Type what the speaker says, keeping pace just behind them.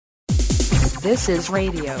This is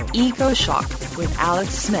Radio Ecoshock with Alex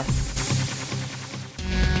Smith.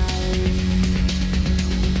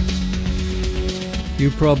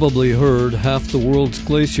 You probably heard half the world's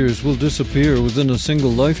glaciers will disappear within a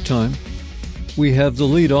single lifetime. We have the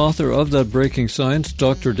lead author of that breaking science,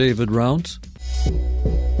 Dr. David Rounce.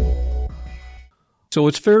 So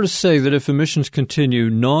it's fair to say that if emissions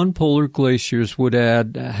continue, non-polar glaciers would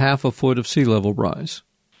add half a foot of sea level rise.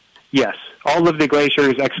 Yes, all of the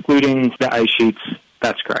glaciers excluding the ice sheets,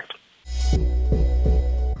 that's correct.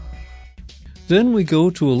 Then we go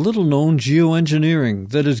to a little-known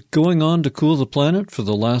geoengineering that is going on to cool the planet for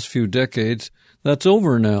the last few decades. That's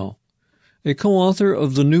over now. A co-author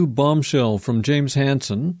of the new bombshell from James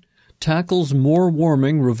Hansen tackles more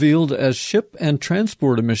warming revealed as ship and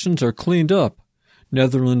transport emissions are cleaned up.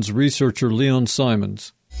 Netherlands researcher Leon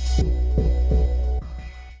Simons.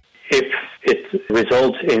 If it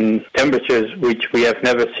results in temperatures which we have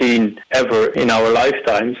never seen ever in our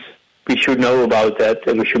lifetimes, we should know about that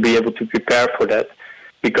and we should be able to prepare for that,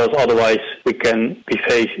 because otherwise we can be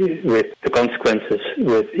faced with the consequences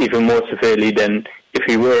with even more severely than if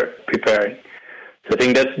we were preparing. So I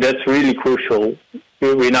think that's really crucial.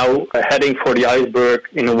 We're now heading for the iceberg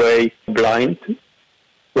in a way blind.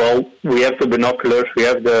 Well, we have the binoculars, we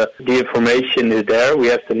have the information is there, we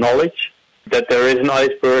have the knowledge that there is an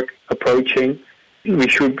iceberg approaching. We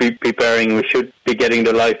should be preparing, we should be getting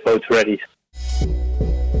the lifeboats ready.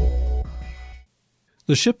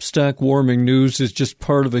 The ship stack warming news is just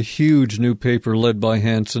part of a huge new paper led by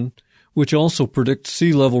Hansen, which also predicts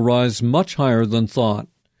sea level rise much higher than thought.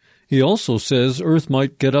 He also says Earth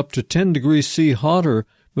might get up to 10 degrees C hotter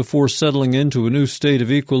before settling into a new state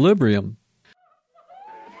of equilibrium.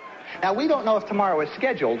 Now, we don't know if tomorrow is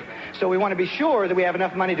scheduled, so we want to be sure that we have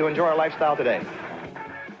enough money to enjoy our lifestyle today.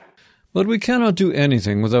 But we cannot do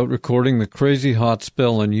anything without recording the crazy hot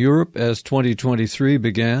spell in Europe as 2023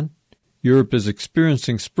 began. Europe is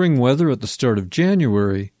experiencing spring weather at the start of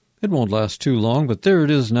January. It won't last too long, but there it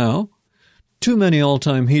is now. Too many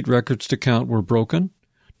all-time heat records to count were broken.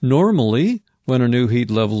 Normally, when a new heat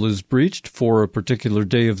level is breached for a particular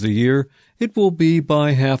day of the year, it will be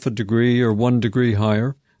by half a degree or 1 degree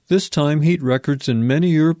higher. This time, heat records in many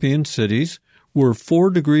European cities were 4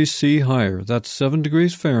 degrees C higher, that's 7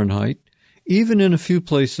 degrees Fahrenheit, even in a few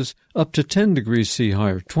places up to 10 degrees C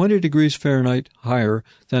higher, 20 degrees Fahrenheit higher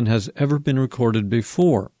than has ever been recorded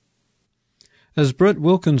before. As Brett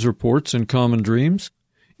Wilkins reports in Common Dreams,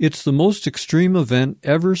 it's the most extreme event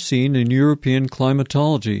ever seen in European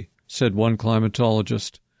climatology, said one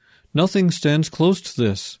climatologist. Nothing stands close to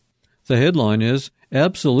this. The headline is,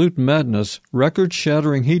 Absolute Madness,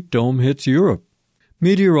 Record-Shattering Heat Dome Hits Europe.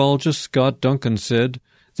 Meteorologist Scott Duncan said,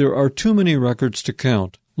 There are too many records to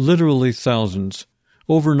count, literally thousands.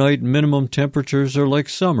 Overnight minimum temperatures are like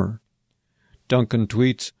summer. Duncan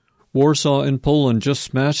tweets, Warsaw in Poland just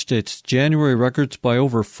smashed its January records by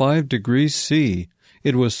over 5 degrees C.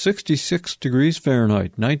 It was 66 degrees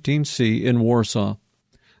Fahrenheit, 19 C in Warsaw.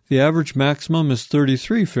 The average maximum is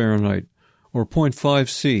 33 Fahrenheit, or 0.5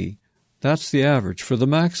 C. That's the average for the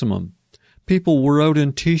maximum. People were out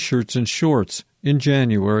in T-shirts and shorts in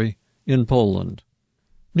January in Poland.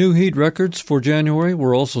 New heat records for January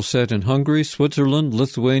were also set in Hungary, Switzerland,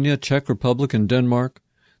 Lithuania, Czech Republic, and Denmark.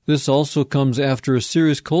 This also comes after a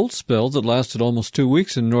serious cold spell that lasted almost 2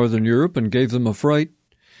 weeks in Northern Europe and gave them a fright.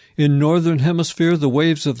 In Northern Hemisphere, the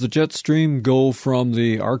waves of the jet stream go from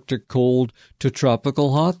the Arctic cold to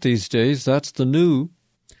tropical hot these days. That's the new.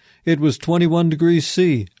 It was 21 degrees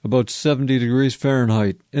C, about 70 degrees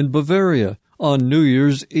Fahrenheit, in Bavaria on New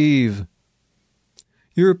Year's Eve.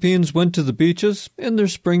 Europeans went to the beaches in their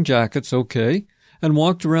spring jackets, okay, and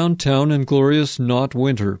walked around town in glorious not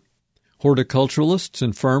winter. Horticulturalists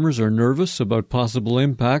and farmers are nervous about possible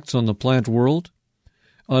impacts on the plant world.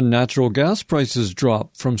 Unnatural gas prices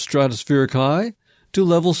drop from stratospheric high to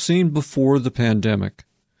levels seen before the pandemic.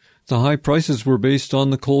 The high prices were based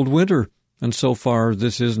on the cold winter, and so far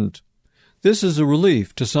this isn't. This is a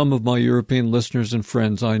relief to some of my European listeners and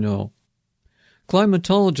friends I know.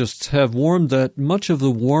 Climatologists have warned that much of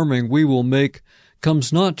the warming we will make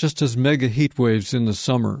comes not just as mega heat waves in the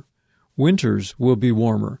summer. Winters will be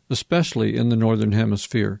warmer, especially in the Northern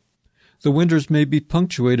Hemisphere. The winters may be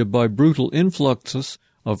punctuated by brutal influxes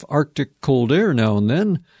of Arctic cold air now and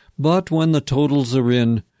then, but when the totals are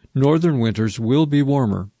in, northern winters will be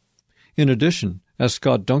warmer. In addition, as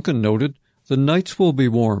Scott Duncan noted, the nights will be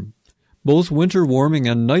warm. Both winter warming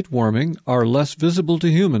and night warming are less visible to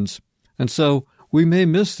humans, and so we may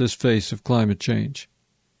miss this phase of climate change.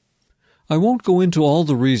 I won't go into all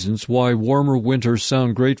the reasons why warmer winters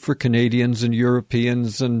sound great for Canadians and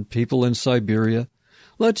Europeans and people in Siberia.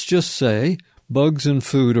 Let's just say bugs and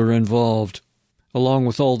food are involved, along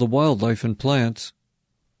with all the wildlife and plants.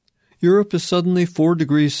 Europe is suddenly 4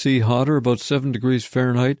 degrees C hotter, about 7 degrees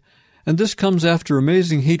Fahrenheit, and this comes after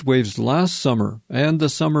amazing heat waves last summer and the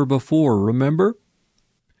summer before, remember?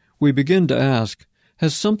 We begin to ask,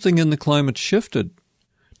 has something in the climate shifted?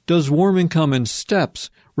 Does warming come in steps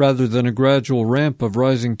rather than a gradual ramp of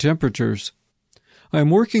rising temperatures? I am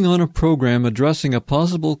working on a program addressing a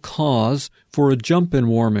possible cause for a jump in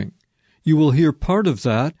warming. You will hear part of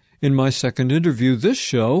that in my second interview this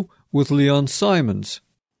show with Leon Simons.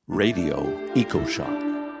 Radio Ecoshock.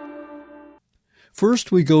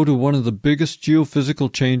 First, we go to one of the biggest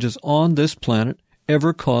geophysical changes on this planet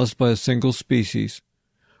ever caused by a single species.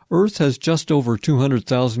 Earth has just over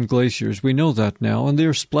 200,000 glaciers, we know that now, and they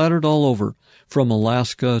are splattered all over, from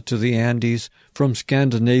Alaska to the Andes, from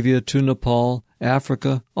Scandinavia to Nepal,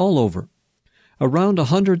 Africa, all over. Around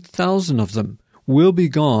 100,000 of them will be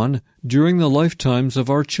gone during the lifetimes of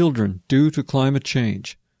our children due to climate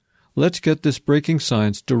change. Let's get this breaking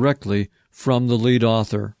science directly from the lead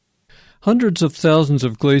author. Hundreds of thousands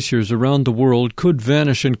of glaciers around the world could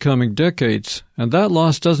vanish in coming decades, and that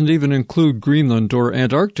loss doesn't even include Greenland or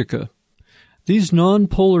Antarctica. These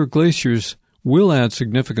non-polar glaciers will add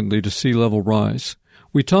significantly to sea level rise.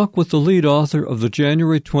 We talk with the lead author of the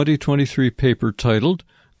January 2023 paper titled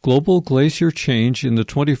Global Glacier Change in the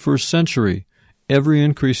 21st Century. Every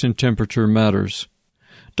increase in temperature matters.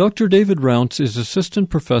 Dr. David Rounce is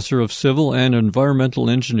Assistant Professor of Civil and Environmental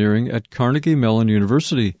Engineering at Carnegie Mellon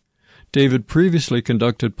University. David previously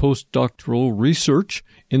conducted postdoctoral research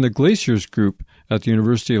in the Glaciers Group at the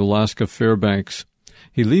University of Alaska Fairbanks.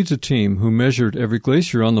 He leads a team who measured every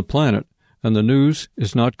glacier on the planet, and the news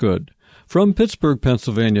is not good. From Pittsburgh,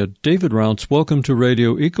 Pennsylvania, David Rounce, welcome to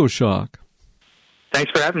Radio Ecoshock.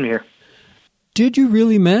 Thanks for having me here. Did you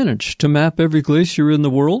really manage to map every glacier in the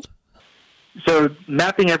world? So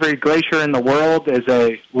mapping every glacier in the world is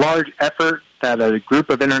a large effort that a group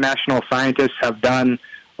of international scientists have done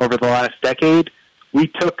over the last decade. We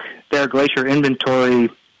took their glacier inventory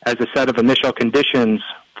as a set of initial conditions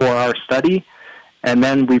for our study, and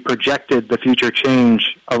then we projected the future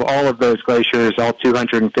change of all of those glaciers, all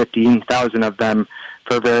 215,000 of them,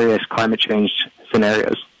 for various climate change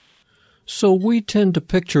scenarios. So we tend to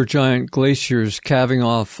picture giant glaciers calving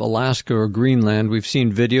off Alaska or Greenland. We've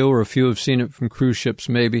seen video, or a few have seen it from cruise ships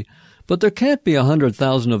maybe. But there can't be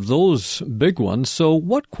 100,000 of those big ones. So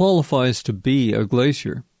what qualifies to be a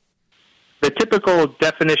glacier? The typical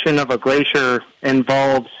definition of a glacier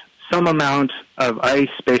involves some amount of ice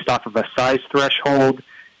based off of a size threshold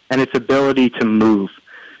and its ability to move.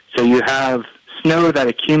 So you have snow that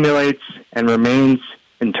accumulates and remains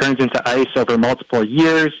and turns into ice over multiple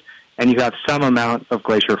years, and you have some amount of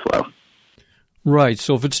glacier flow. Right,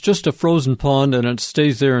 so if it's just a frozen pond and it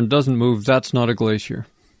stays there and doesn't move, that's not a glacier.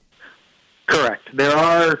 Correct.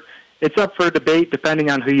 It's up for debate depending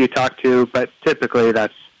on who you talk to, but typically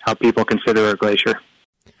that's how people consider a glacier.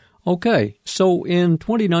 Okay, so in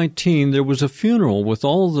 2019 there was a funeral with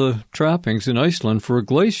all the trappings in Iceland for a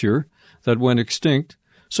glacier that went extinct.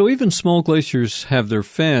 So even small glaciers have their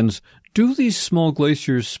fans. Do these small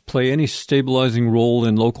glaciers play any stabilizing role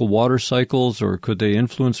in local water cycles, or could they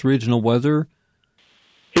influence regional weather?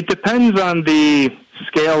 It depends on the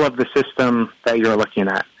scale of the system that you're looking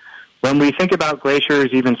at. When we think about glaciers,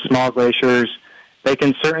 even small glaciers, they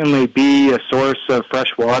can certainly be a source of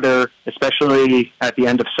fresh water, especially at the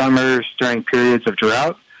end of summers during periods of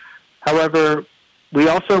drought. However, we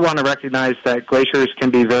also want to recognize that glaciers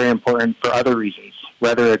can be very important for other reasons,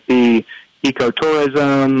 whether it be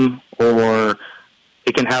ecotourism, or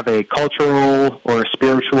it can have a cultural or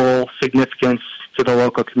spiritual significance to the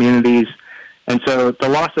local communities. And so the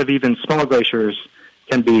loss of even small glaciers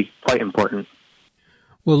can be quite important.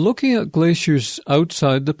 Well, looking at glaciers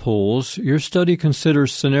outside the poles, your study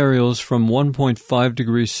considers scenarios from 1.5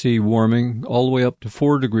 degrees C warming all the way up to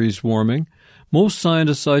 4 degrees warming. Most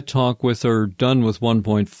scientists I talk with are done with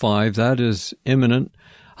 1.5. That is imminent.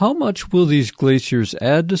 How much will these glaciers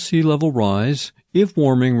add to sea level rise if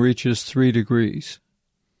warming reaches 3 degrees?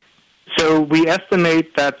 So we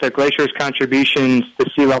estimate that the glacier's contributions to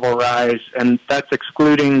sea level rise, and that's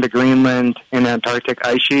excluding the Greenland and Antarctic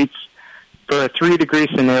ice sheets, for a 3-degree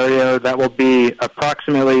scenario, that will be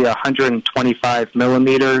approximately 125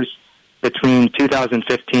 millimeters between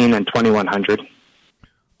 2015 and 2100.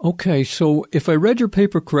 Okay, so if I read your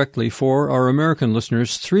paper correctly, for our American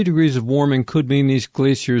listeners, 3 degrees of warming could mean these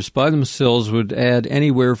glaciers by themselves would add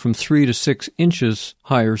anywhere from 3 to 6 inches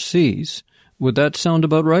higher seas. Would that sound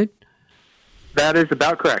about right? That is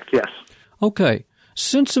about correct, yes. Okay,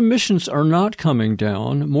 Since emissions are not coming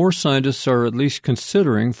down, more scientists are at least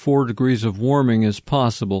considering 4 degrees of warming as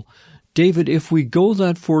possible. David, if we go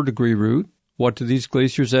that 4-degree route, what do these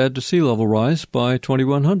glaciers add to sea level rise by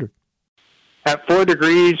 2100? At 4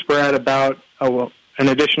 degrees, we're at about an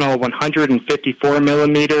additional 154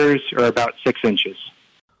 millimeters, or about 6 inches.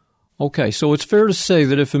 Okay, so it's fair to say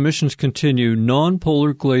that if emissions continue,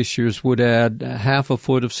 non-polar glaciers would add half a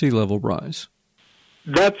foot of sea level rise.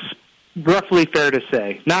 That's roughly fair to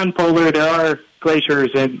say. Non-polar, there are glaciers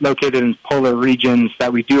located in polar regions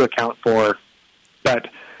that we do account for, but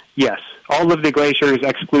yes, all of the glaciers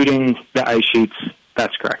excluding the ice sheets,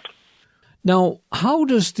 that's correct. Now, how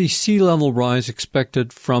does the sea level rise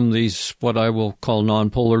expected from these, what I will call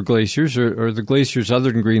non-polar glaciers, or the glaciers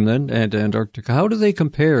other than Greenland and Antarctica, how do they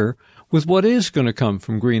compare with what is going to come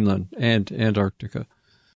from Greenland and Antarctica?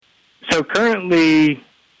 So currently,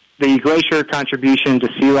 the glacier contribution to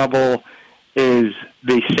sea level is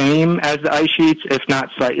the same as the ice sheets, if not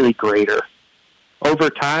slightly greater.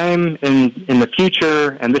 Over time, in the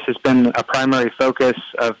future, and this has been a primary focus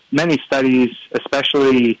of many studies,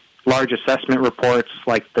 especially large assessment reports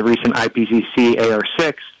like the recent IPCC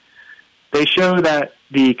AR6, they show that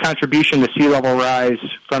the contribution to sea level rise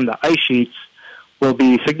from the ice sheets will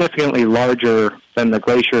be significantly larger than the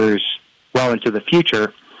glaciers well into the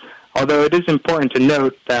future. Although it is important to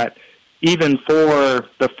note that even for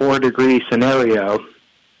the 4-degree scenario,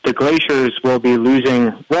 the glaciers will be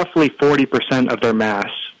losing roughly 40% of their mass,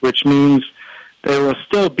 which means there will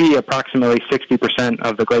still be approximately 60%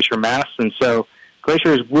 of the glacier mass, and so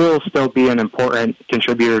glaciers will still be an important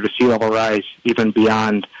contributor to sea level rise even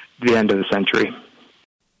beyond the end of the century.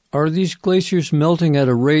 Are these glaciers melting at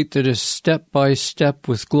a rate that is step-by-step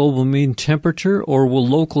with global mean temperature, or will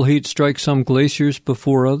local heat strike some glaciers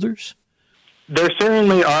before others? There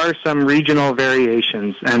certainly are some regional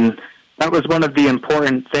variations, and that was one of the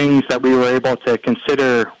important things that we were able to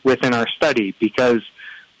consider within our study, because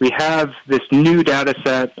we have this new data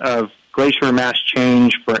set of glacier mass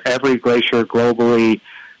change for every glacier globally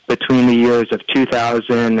between the years of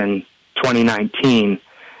 2000 and 2019.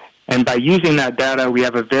 And by using that data, we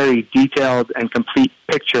have a very detailed and complete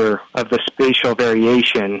picture of the spatial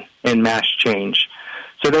variation in mass change.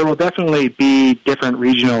 So there will definitely be different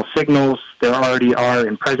regional signals. There already are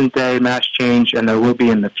in present-day mass change, and there will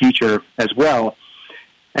be in the future as well.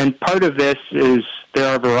 And part of this is there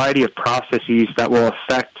are a variety of processes that will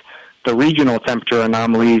affect the regional temperature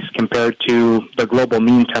anomalies compared to the global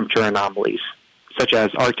mean temperature anomalies, such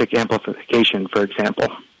as Arctic amplification, for example.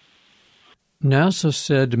 NASA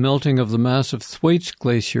said melting of the massive Thwaites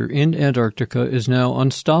Glacier in Antarctica is now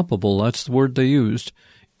unstoppable. That's the word they used.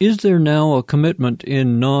 Is there now a commitment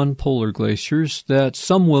in non-polar glaciers that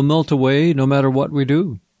some will melt away no matter what we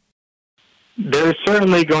do? There's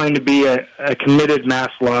certainly going to be a committed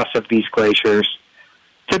mass loss of these glaciers.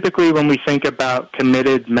 Typically, when we think about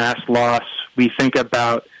committed mass loss, we think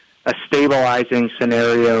about a stabilizing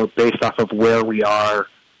scenario based off of where we are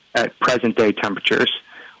at present-day temperatures.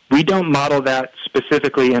 We don't model that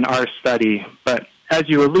specifically in our study, but as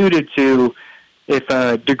you alluded to, if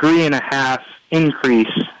 1.5 degrees increase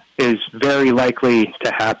is very likely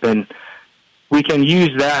to happen, we can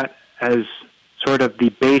use that as sort of the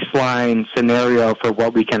baseline scenario for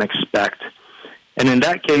what we can expect. And in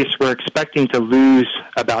that case, we're expecting to lose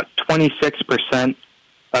about 26%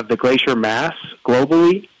 of the glacier mass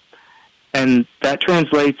globally, and that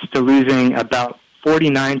translates to losing about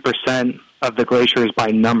 49% of the glaciers by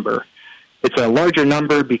number. It's a larger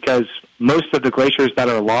number because most of the glaciers that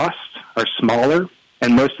are lost are smaller,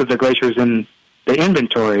 and most of the glaciers in the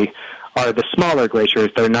inventory are the smaller glaciers.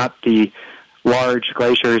 They're not the large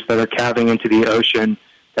glaciers that are calving into the ocean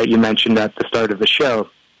that you mentioned at the start of the show.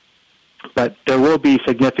 But there will be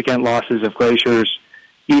significant losses of glaciers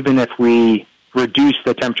even if we reduce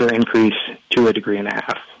the temperature increase to 1.5 degrees.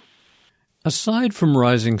 Aside from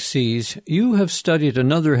rising seas, you have studied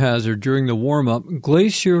another hazard during the warm-up,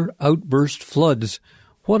 glacier outburst floods.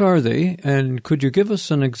 What are they, and could you give us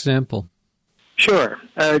an example? Sure.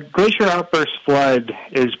 A glacier outburst flood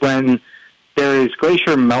is when there is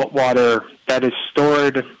glacier meltwater that is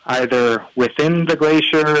stored either within the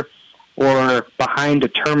glacier or behind a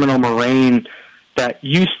terminal moraine that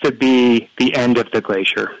used to be the end of the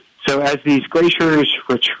glacier. So as these glaciers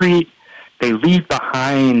retreat, they leave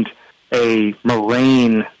behind a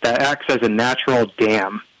moraine that acts as a natural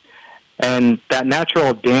dam. And that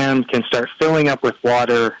natural dam can start filling up with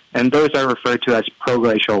water, and those are referred to as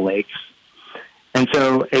proglacial lakes. And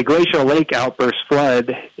so a glacial lake outburst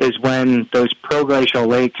flood is when those proglacial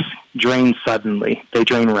lakes drain suddenly. They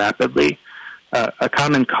drain rapidly. A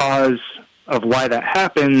common cause of why that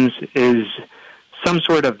happens is some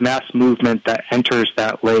sort of mass movement that enters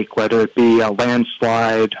that lake, whether it be a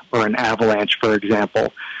landslide or an avalanche, for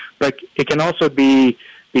example. But it can also be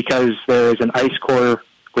because there is an ice core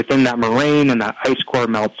within that moraine, and that ice core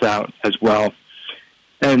melts out as well.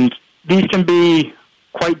 And these can be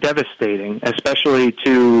quite devastating, especially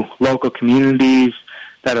to local communities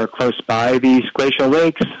that are close by these glacial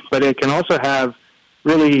lakes, but it can also have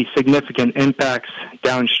really significant impacts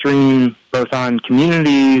downstream, both on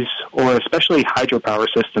communities or especially hydropower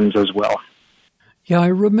systems as well. Yeah, I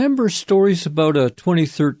remember stories about a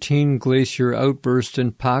 2013 glacier outburst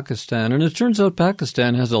in Pakistan, and it turns out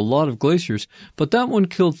Pakistan has a lot of glaciers, but that one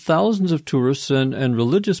killed thousands of tourists and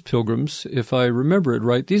religious pilgrims, if I remember it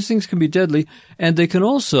right. These things can be deadly, and they can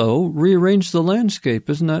also rearrange the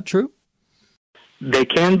landscape. Isn't that true? They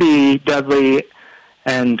can be deadly,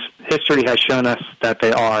 and history has shown us that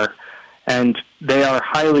they are, and they are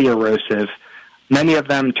highly erosive. Many of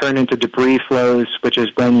them turn into debris flows, which is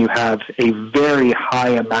when you have a very high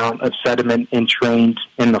amount of sediment entrained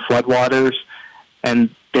in the floodwaters,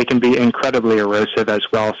 and they can be incredibly erosive as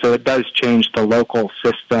well. So it does change the local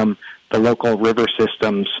system, the local river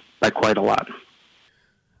systems, by quite a lot.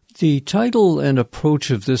 The title and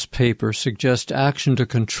approach of this paper suggest action to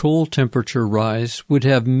control temperature rise would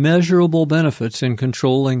have measurable benefits in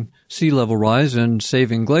controlling sea level rise and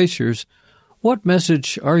saving glaciers. What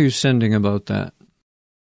message are you sending about that?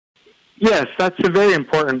 Yes, that's a very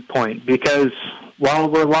important point, because while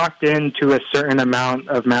we're locked into a certain amount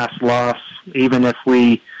of mass loss, even if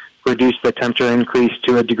we reduce the temperature increase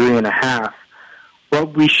to 1.5 degrees,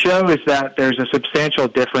 what we show is that there's a substantial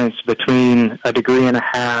difference between 1.5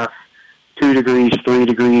 degrees, 2 degrees, 3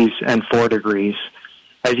 degrees, and 4 degrees.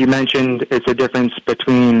 As you mentioned, it's a difference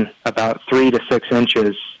between about 3 to 6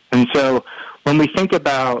 inches. And so when we think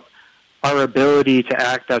about our ability to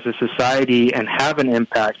act as a society and have an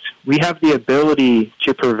impact, we have the ability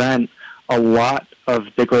to prevent a lot of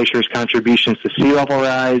the glacier's contributions to sea level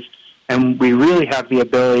rise, and we really have the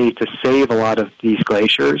ability to save a lot of these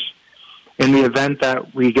glaciers. In the event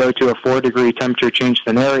that we go to a 4-degree temperature change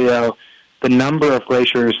scenario, the number of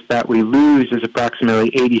glaciers that we lose is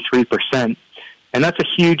approximately 83%, and that's a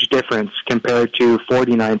huge difference compared to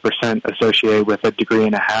 49% associated with 1.5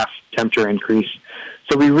 degrees temperature increase.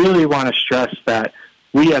 So we really want to stress that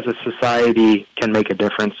we as a society can make a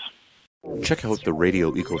difference. Check out the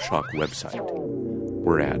Radio Ecoshock website.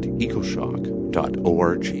 We're at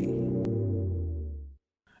ecoshock.org.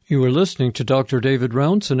 You are listening to Dr. David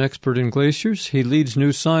Rounce, an expert in glaciers. He leads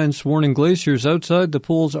New Science, warning glaciers outside the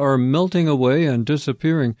poles are melting away and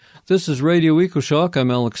disappearing. This is Radio Ecoshock.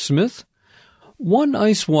 I'm Alex Smith. One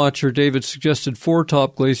ice watcher, David, suggested 4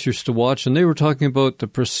 top glaciers to watch, and they were talking about the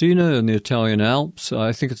Prasina in the Italian Alps.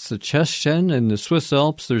 I think it's the Chesjen in the Swiss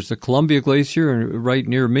Alps. There's the Columbia Glacier right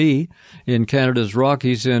near me in Canada's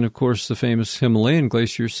Rockies, and, of course, the famous Himalayan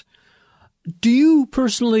glaciers. Do you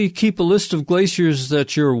personally keep a list of glaciers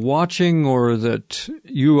that you're watching or that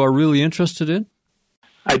you are really interested in?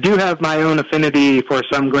 I do have my own affinity for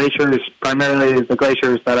some glaciers, primarily the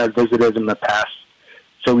glaciers that I've visited in the past.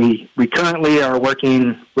 So we currently are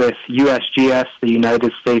working with USGS, the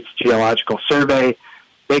United States Geological Survey.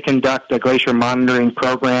 They conduct a glacier monitoring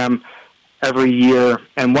program every year,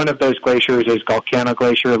 and one of those glaciers is Volcano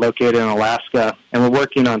Glacier, located in Alaska, and we're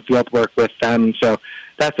working on field work with them. So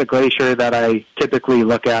that's a glacier that I typically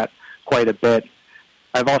look at quite a bit.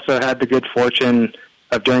 I've also had the good fortune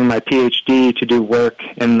of, during my PhD, to do work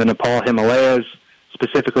in the Nepal Himalayas,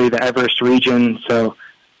 specifically the Everest region. So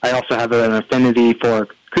I also have an affinity for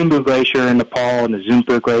Khumbu Glacier in Nepal and the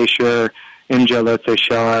Zumpu Glacier,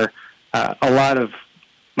 Imja-Lotse. A lot of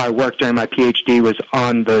my work during my PhD was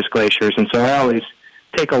on those glaciers, and so I always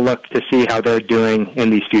take a look to see how they're doing in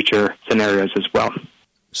these future scenarios as well.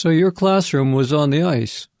 So your classroom was on the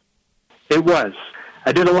ice? It was.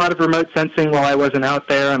 I did a lot of remote sensing while I wasn't out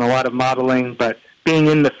there and a lot of modeling, but being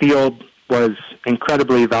in the field was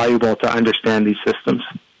incredibly valuable to understand these systems.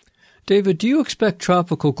 David, do you expect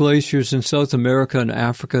tropical glaciers in South America and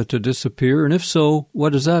Africa to disappear? And if so,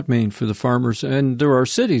 what does that mean for the farmers? And there are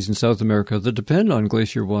cities in South America that depend on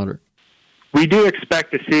glacier water. We do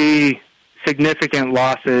expect to see significant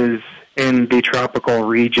losses in the tropical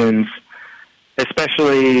regions,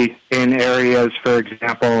 especially in areas, for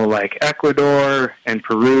example, like Ecuador and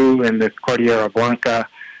Peru and the Cordillera Blanca.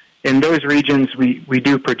 In those regions, we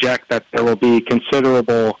do project that there will be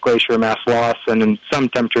considerable glacier mass loss, and in some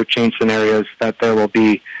temperature change scenarios that there will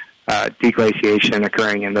be deglaciation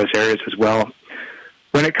occurring in those areas as well.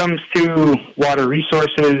 When it comes to water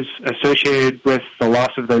resources associated with the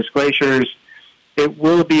loss of those glaciers, it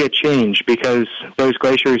will be a change because those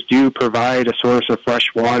glaciers do provide a source of fresh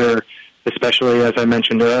water especially, as I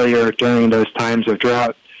mentioned earlier, during those times of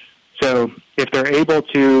drought. So if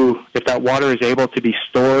that water is able to be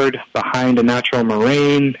stored behind a natural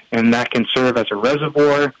moraine and that can serve as a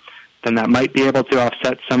reservoir, then that might be able to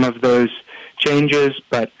offset some of those changes,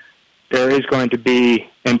 but there is going to be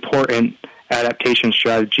important adaptation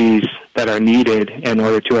strategies that are needed in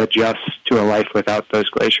order to adjust to a life without those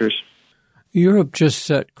glaciers. Europe just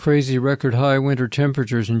set crazy record-high winter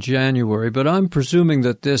temperatures in January, but I'm presuming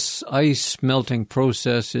that this ice melting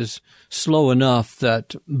process is slow enough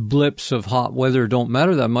that blips of hot weather don't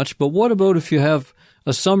matter that much. But what about if you have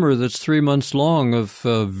a summer that's 3 months long of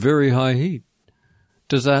very high heat?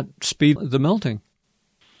 Does that speed the melting?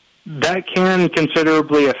 That can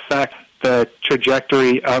considerably affect the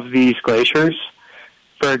trajectory of these glaciers.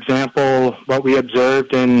 For example, what we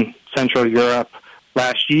observed in Central Europe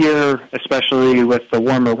last year, especially with the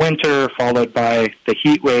warmer winter followed by the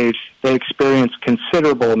heat waves, they experienced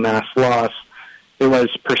considerable mass loss. It was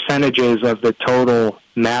percentages of the total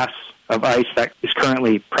mass of ice that is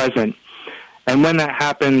currently present. And when that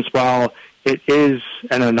happens, while it is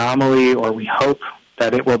an anomaly, or we hope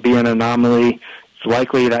that it will be an anomaly, it's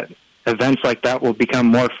likely that events like that will become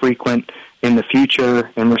more frequent in the future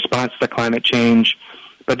in response to climate change.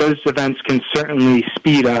 But those events can certainly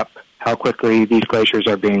speed up how quickly these glaciers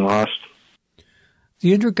are being lost.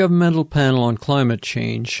 The Intergovernmental Panel on Climate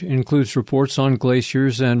Change includes reports on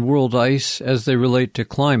glaciers and world ice as they relate to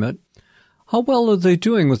climate. How well are they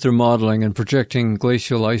doing with their modeling and projecting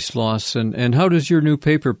glacial ice loss, and how does your new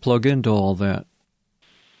paper plug into all that?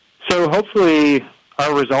 So hopefully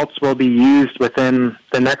our results will be used within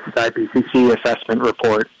the next IPCC assessment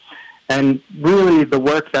report. And really the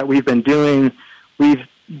work that we've been doing,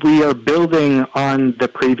 we are building on the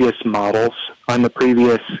previous models, on the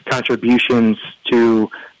previous contributions to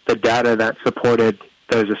the data that supported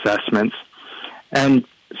those assessments. And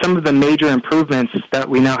some of the major improvements that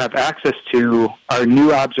we now have access to are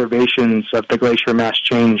new observations of the glacier mass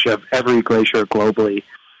change of every glacier globally.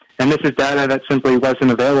 And this is data that simply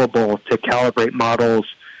wasn't available to calibrate models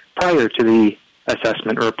prior to the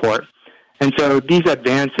assessment report. And so these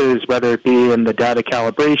advances, whether it be in the data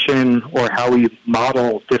calibration or how we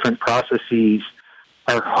model different processes,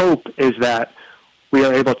 our hope is that we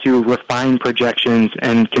are able to refine projections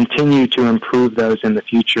and continue to improve those in the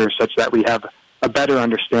future such that we have a better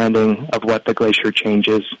understanding of what the glacier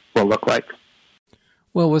changes will look like.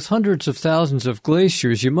 Well, with hundreds of thousands of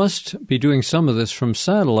glaciers, you must be doing some of this from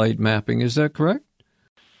satellite mapping. Is that correct?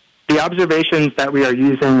 The observations that we are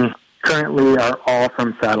using currently are all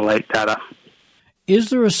from satellite data. Is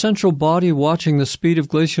there a central body watching the speed of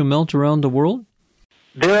glacial melt around the world?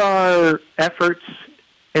 There are efforts,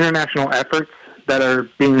 international efforts, that are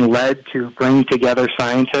being led to bring together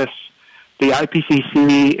scientists. The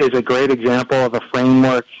IPCC is a great example of a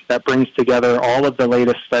framework that brings together all of the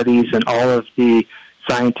latest studies and all of the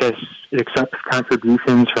scientists, accepts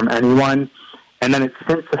contributions from anyone, and then it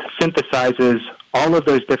synthesizes all of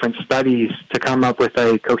those different studies to come up with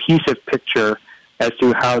a cohesive picture as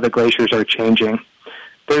to how the glaciers are changing.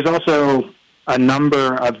 There's also a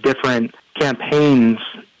number of different campaigns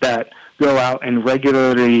that go out and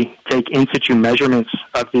regularly take in-situ measurements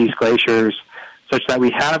of these glaciers such that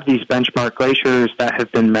we have these benchmark glaciers that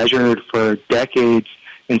have been measured for decades,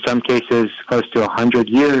 in some cases close to 100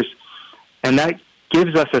 years. And that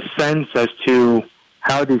gives us a sense as to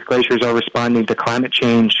how these glaciers are responding to climate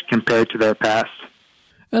change compared to their past.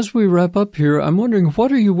 As we wrap up here, I'm wondering,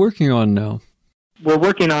 what are you working on now? We're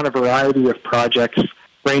working on a variety of projects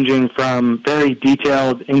ranging from very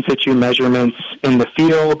detailed in-situ measurements in the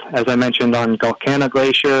field, as I mentioned on Galcana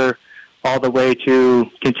Glacier, all the way to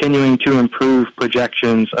continuing to improve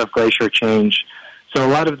projections of glacier change. So a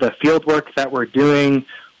lot of the field work that we're doing,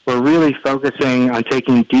 we're really focusing on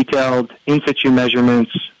taking detailed in-situ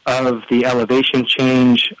measurements of the elevation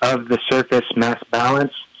change of the surface mass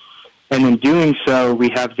balance. And in doing so,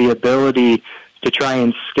 we have the ability to try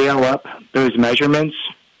and scale up those measurements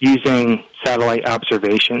using satellite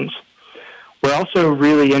observations. We're also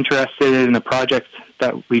really interested in a project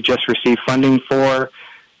that we just received funding for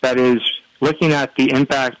that is looking at the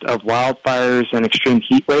impact of wildfires and extreme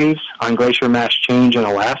heat waves on glacier mass change in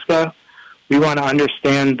Alaska. We want to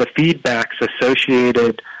understand the feedbacks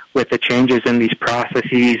associated with the changes in these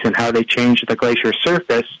processes and how they change the glacier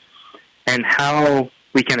surface, and how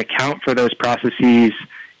we can account for those processes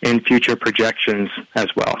in future projections as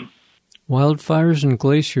well. Wildfires and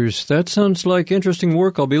glaciers. That sounds like interesting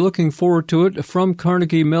work. I'll be looking forward to it. From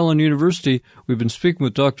Carnegie Mellon University, we've been speaking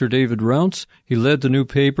with Dr. David Rounce. He led the new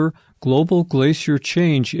paper, Global Glacier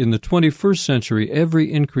Change in the 21st Century.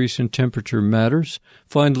 Every increase in temperature matters.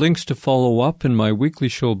 Find links to follow up in my weekly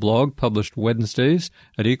show blog published Wednesdays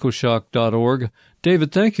at ecoshock.org.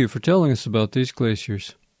 David, thank you for telling us about these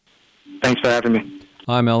glaciers. Thanks for having me.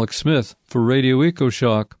 I'm Alex Smith for Radio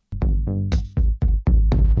Ecoshock.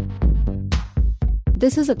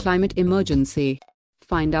 This is a climate emergency.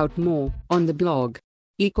 Find out more on the blog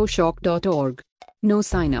ecoshock.org. No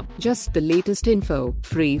sign up, just the latest info,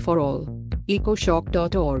 free for all.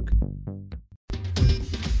 Ecoshock.org.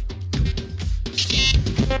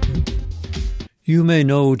 You may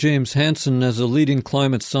know James Hansen as a leading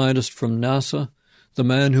climate scientist from NASA, the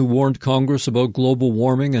man who warned Congress about global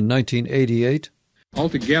warming in 1988.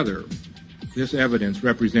 Altogether, this evidence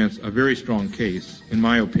represents a very strong case, in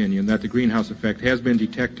my opinion, that the greenhouse effect has been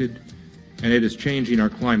detected and it is changing our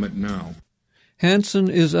climate now. Hansen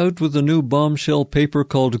is out with a new bombshell paper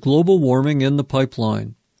called Global Warming in the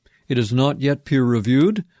Pipeline. It is not yet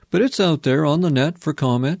peer-reviewed, but it's out there on the net for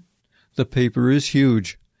comment. The paper is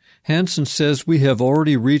huge. Hansen says we have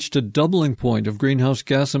already reached a doubling point of greenhouse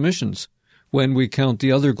gas emissions when we count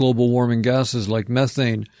the other global warming gases like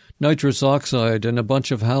methane, nitrous oxide, and a bunch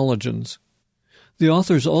of halogens. The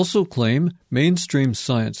authors also claim mainstream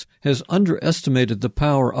science has underestimated the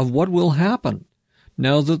power of what will happen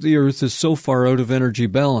now that the Earth is so far out of energy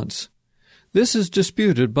balance. This is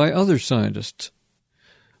disputed by other scientists.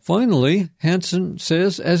 Finally, Hansen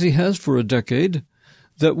says, as he has for a decade,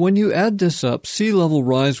 that when you add this up, sea level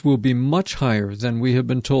rise will be much higher than we have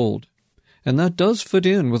been told. And that does fit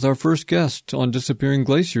in with our first guest on Disappearing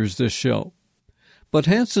Glaciers this show. But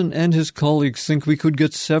Hansen and his colleagues think we could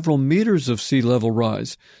get several meters of sea level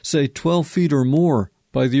rise, say 12 feet or more,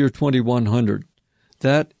 by the year 2100.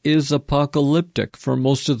 That is apocalyptic for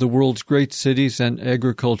most of the world's great cities and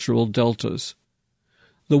agricultural deltas.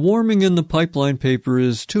 The Warming in the Pipeline paper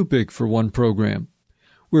is too big for one program.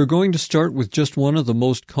 We're going to start with just one of the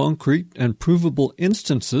most concrete and provable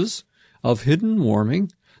instances of hidden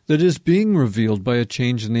warming that is being revealed by a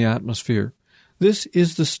change in the atmosphere. This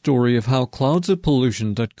is the story of how clouds of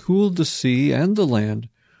pollution that cooled the sea and the land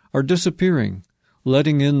are disappearing,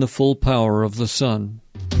 letting in the full power of the sun.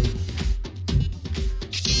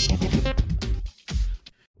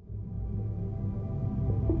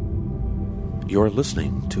 You're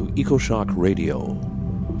listening to Ecoshock Radio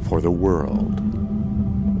for the world.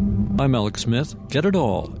 I'm Alex Smith. Get it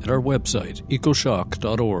all at our website,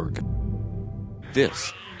 ecoshock.org.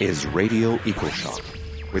 This is Radio Ecoshock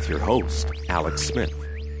with your host, Alex Smith.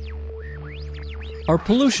 Our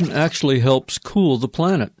pollution actually helps cool the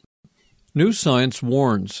planet. New science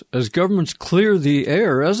warns, as governments clear the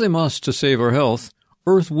air, as they must to save our health,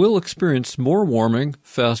 Earth will experience more warming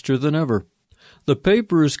faster than ever. The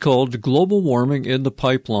paper is called Global Warming in the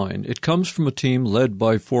Pipeline. It comes from a team led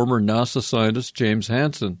by former NASA scientist James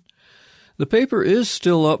Hansen. The paper is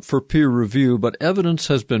still up for peer review, but evidence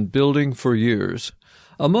has been building for years.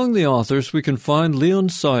 Among the authors, we can find Leon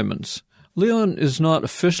Simons. Leon is not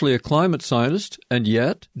officially a climate scientist, and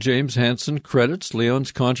yet James Hansen credits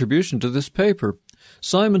Leon's contribution to this paper.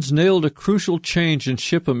 Simons nailed a crucial change in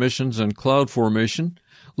ship emissions and cloud formation.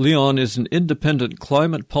 Leon is an independent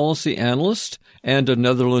climate policy analyst and a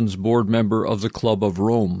Netherlands board member of the Club of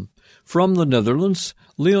Rome. From the Netherlands,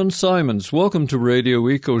 Leon Simons, welcome to Radio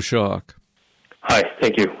Ecoshock. Hi,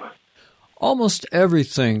 thank you. Almost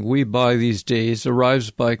everything we buy these days arrives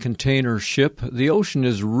by container ship. The ocean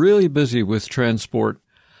is really busy with transport.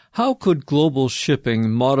 How could global shipping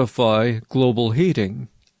modify global heating?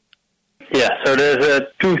 Yeah, so there's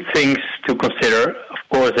two things to consider. Of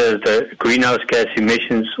course, there's the greenhouse gas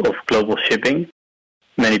emissions of global shipping.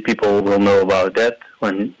 Many people will know about that.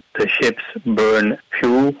 When the ships burn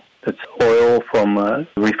fuel, that's oil from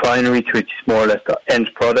refineries, which is more or less the end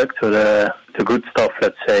product. So the good stuff,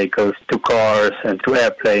 let's say, goes to cars and to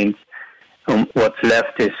airplanes. What's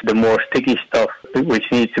left is the more sticky stuff,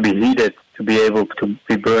 which needs to be heated to be able to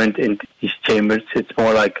be burned in these chambers. It's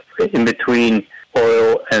more like in between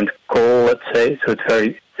oil and coal, let's say. So it's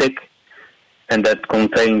very thick. And that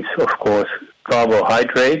contains, of course,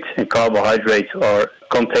 carbohydrates. And carbohydrates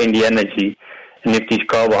contain the energy. And if these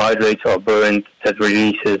carbohydrates are burned, that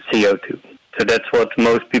releases CO2. So that's what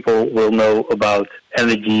most people will know about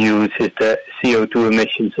energy use, is the CO2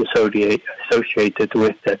 emissions associated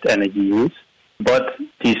with that energy use. But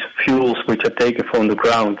these fuels which are taken from the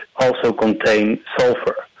ground also contain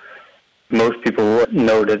sulfur. Most people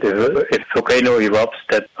know that if a volcano erupts,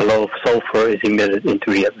 that a lot of sulfur is emitted into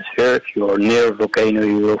the atmosphere. If you are near a volcano,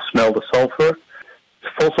 you will smell the sulfur.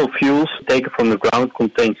 Fossil fuels taken from the ground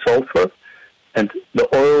contain sulfur. And the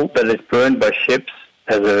oil that is burned by ships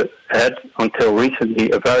had until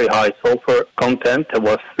recently a very high sulfur content that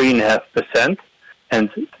was 3.5%. And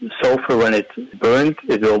sulfur, when it's burned,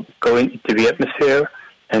 it will go into the atmosphere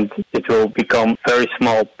and it will become very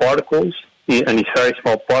small particles. And these very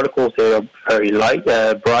small particles, they are very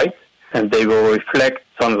bright, and they will reflect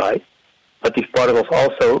sunlight. But these particles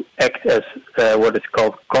also act as what is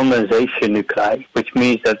called condensation nuclei, which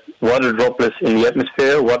means that water droplets in the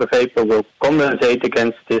atmosphere, water vapor, will condensate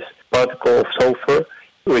against this particle of sulfur,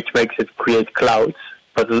 which makes it create clouds.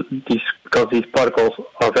 But because these particles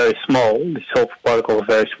are very small, the sulfur particles are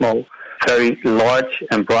very small, very large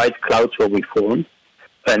and bright clouds will be formed.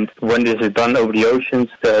 And when this is done over the oceans,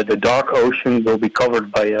 the dark ocean will be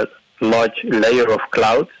covered by a large layer of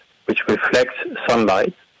clouds, which reflects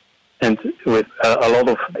sunlight. And with a lot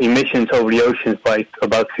of emissions over the oceans by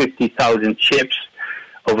about 50,000 ships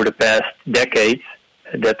over the past decades,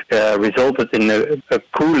 that resulted in a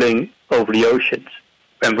cooling over the oceans.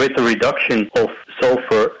 And with the reduction of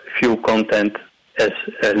sulfur fuel content as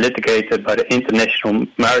litigated by the International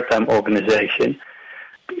Maritime Organization,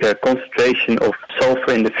 concentration of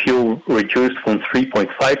sulfur in the fuel reduced from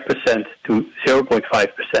 3.5% to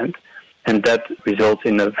 0.5%, and that results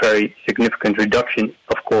in a very significant reduction,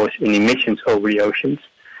 of course, in emissions over the oceans,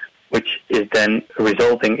 which is then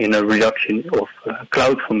resulting in a reduction of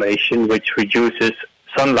cloud formation, which reduces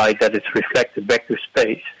sunlight that is reflected back to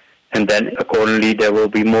space, and then accordingly there will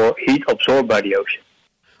be more heat absorbed by the ocean.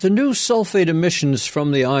 The new sulfate emissions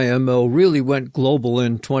from the IMO really went global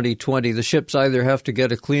in 2020. The ships either have to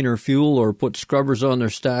get a cleaner fuel or put scrubbers on their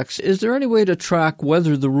stacks. Is there any way to track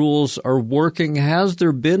whether the rules are working? Has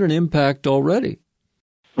there been an impact already?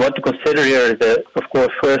 What to consider here is that, of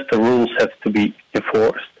course, first the rules have to be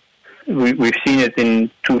enforced. We've seen it in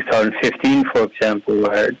 2015, for example,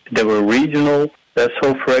 where there were regional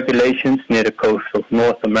sulfur regulations near the coast of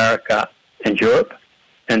North America and Europe.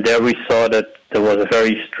 And there we saw that there was a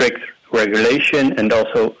very strict regulation, and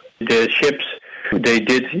also the ships, they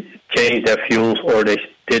did change their fuels or they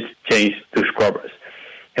did change to scrubbers.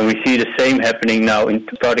 And we see the same happening now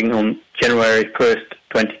starting on January 1st,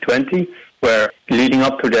 2020, where leading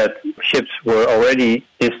up to that, ships were already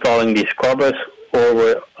installing these scrubbers or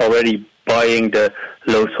were already buying the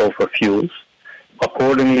low sulfur fuels.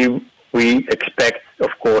 Accordingly, we expect, of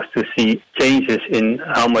course, to see changes in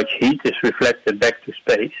how much heat is reflected back to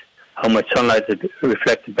space, how much sunlight is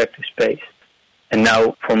reflected back to space. And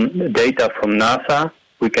now from data from NASA,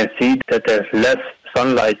 we can see that there's less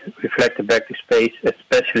sunlight reflected back to space,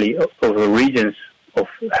 especially over regions of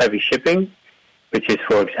heavy shipping, which is,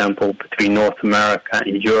 for example, between North America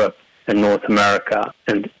and Europe and North America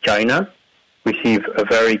and China. We see a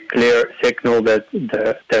very clear signal that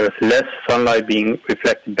there is less sunlight being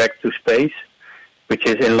reflected back to space, which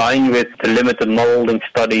is in line with the limited modeling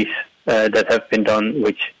studies that have been done,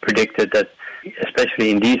 which predicted that,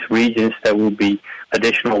 especially in these regions, there will be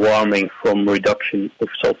additional warming from reduction of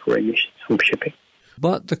sulfur emissions from shipping.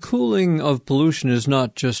 But the cooling of pollution is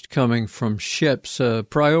not just coming from ships. A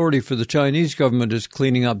priority for the Chinese government is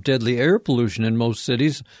cleaning up deadly air pollution in most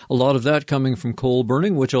cities, a lot of that coming from coal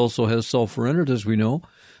burning, which also has sulfur in it, as we know.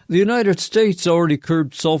 The United States already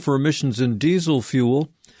curbed sulfur emissions in diesel fuel.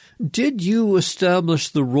 Did you establish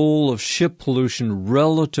the role of ship pollution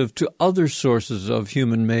relative to other sources of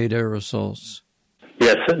human-made aerosols?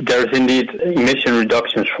 Yes, there is indeed emission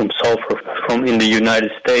reductions from sulfur from in the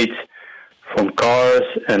United States, from cars,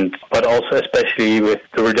 but also especially with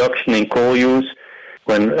the reduction in coal use.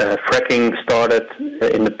 When fracking started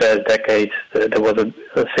in the past decades, there was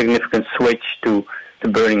a significant switch to the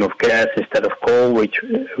burning of gas instead of coal, which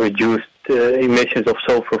reduced emissions of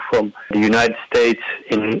sulfur from the United States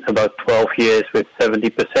in about 12 years with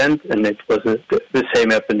 70%, and it was the same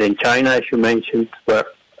happened in China, as you mentioned, where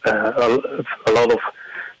a lot of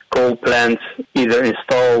coal plants either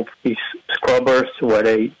installed these scrubbers where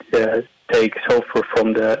they take sulfur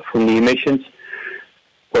from the emissions,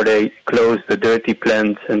 or they close the dirty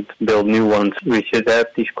plants and build new ones which have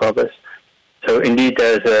these scrubbers. So indeed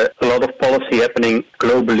there's a lot of policy happening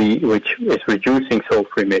globally which is reducing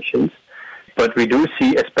sulfur emissions. But we do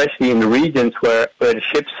see, especially in the regions where the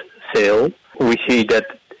ships sail, we see that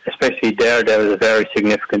especially there is a very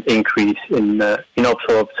significant increase in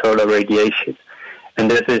absorbed solar radiation. And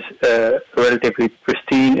this is a relatively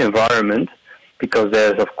pristine environment because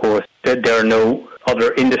there's, of course, there are no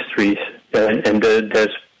other industries, and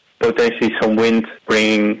there's potentially some wind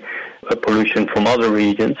bringing pollution from other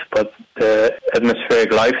regions, but the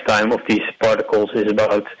atmospheric lifetime of these particles is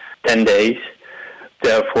about 10 days.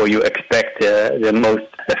 Therefore, you expect the most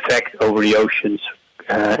effect over the oceans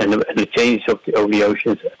and the changes over the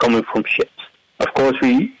oceans coming from ships. Of course,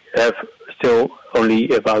 we have still only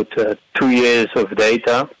about 2 years of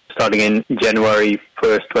data, starting in January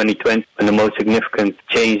 1st, 2020, when the most significant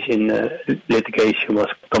change in litigation was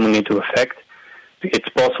coming into effect. It's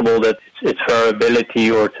possible that it's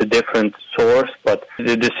variability or it's a different source, but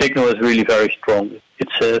the signal is really very strong.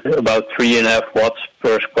 It's about 3.5 watts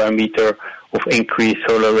per square meter of increased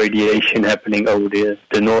solar radiation happening over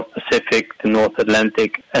the North Pacific, the North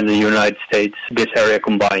Atlantic, and the United States, this area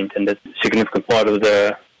combined. And that's a significant part of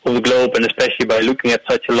the globe, and especially by looking at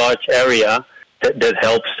such a large area, that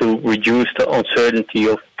helps to reduce the uncertainty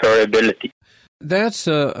of variability. That's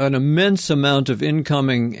an immense amount of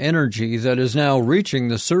incoming energy that is now reaching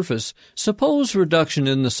the surface. Suppose reduction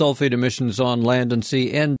in the sulfate emissions on land and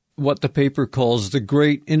sea and what the paper calls the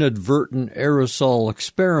Great Inadvertent Aerosol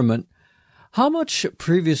Experiment. How much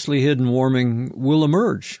previously hidden warming will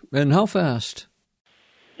emerge, and how fast?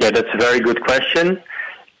 Yeah, that's a very good question.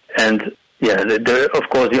 And of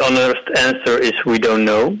course, the honest answer is we don't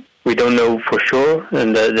know. We don't know for sure,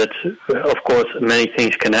 and that's, of course, many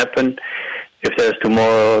things can happen. If there's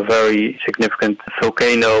tomorrow a very significant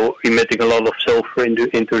volcano emitting a lot of sulfur into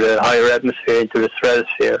the higher atmosphere, into the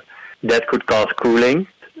stratosphere, that could cause cooling,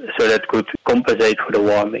 so that could compensate for the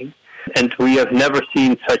warming. And we have never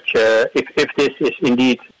seen such if this is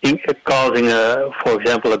indeed causing, for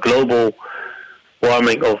example, a global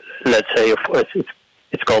warming of, let's say,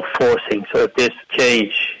 it's called forcing. So if this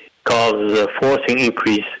change causes a forcing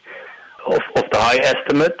increase of the high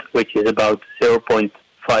estimate, which is about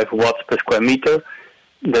 0.5 watts per square meter,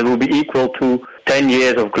 that will be equal to 10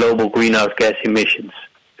 years of global greenhouse gas emissions.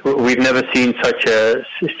 We've never seen such a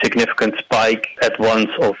significant spike at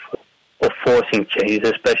once of forcing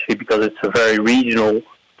changes, especially because it's a very regional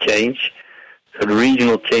change. So the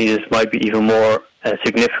regional changes might be even more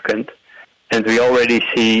significant. And we already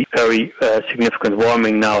see very significant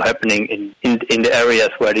warming now happening in the areas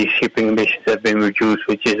where these shipping emissions have been reduced,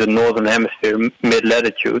 which is the northern hemisphere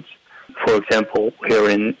mid-latitudes. For example, here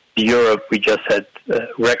in Europe, we just had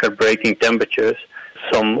record-breaking temperatures.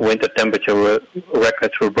 Some winter temperature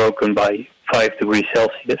records were broken by 5 degrees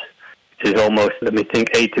Celsius, which is almost,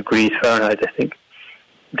 8 degrees Fahrenheit, I think.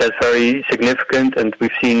 That's very significant, and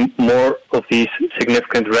we've seen more of these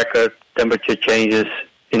significant record temperature changes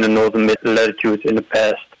in the northern mid-latitudes in the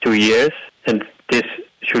past 2 years. And this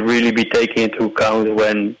should really be taken into account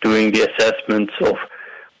when doing the assessments of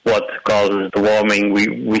what causes the warming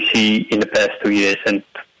we see in the past 2 years, and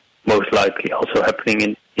most likely also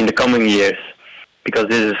happening in the coming years, because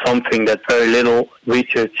this is something that very little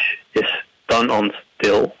research is done on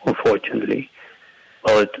still, unfortunately.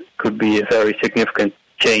 Well, it could be a very significant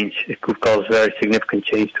change. It could cause very significant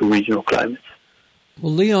change to regional climates.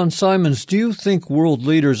 Well, Leon Simons, do you think world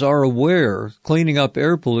leaders are aware cleaning up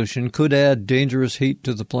air pollution could add dangerous heat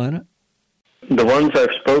to the planet? The ones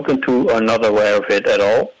I've spoken to are not aware of it at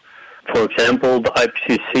all. For example, the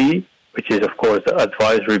IPCC, which is, of course, the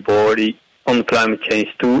advisory body on climate change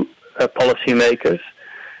to policymakers,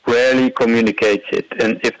 rarely communicates it.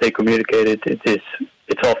 And if they communicate it,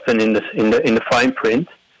 it's often in the fine print.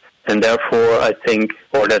 And therefore, I think,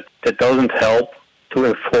 that doesn't help to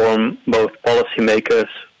inform both policymakers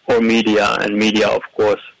or media. And media, of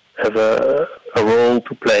course, have a role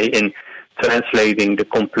to play in translating the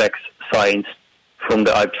complex science from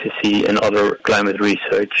the IPCC and other climate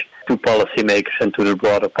research to policymakers and to the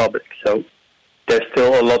broader public. So there's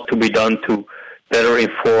still a lot to be done to better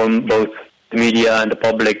inform both the media and the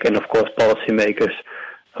public and, of course, policymakers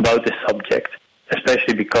about this subject,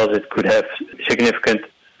 especially because it could have significant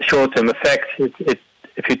short-term effects.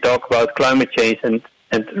 If you talk about climate change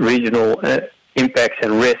and regional impacts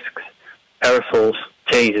and risks, aerosols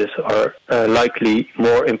changes are likely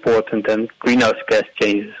more important than greenhouse gas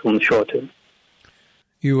changes on the short term.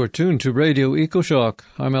 You are tuned to Radio Ecoshock.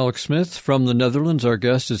 I'm Alex Smith from the Netherlands. Our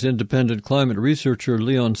guest is independent climate researcher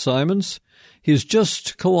Leon Simons. He's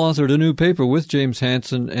just co-authored a new paper with James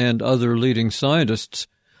Hansen and other leading scientists.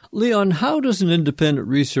 Leon, how does an independent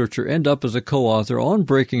researcher end up as a co-author on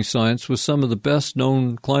breaking science with some of the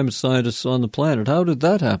best-known climate scientists on the planet? How did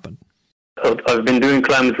that happen? I've been doing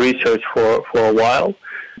climate research for a while,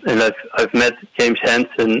 and I've met James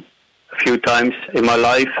Hansen a few times in my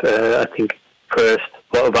life. I think first,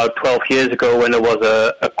 about 12 years ago, when there was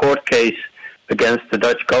a court case against the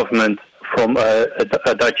Dutch government from a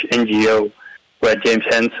Dutch NGO, where James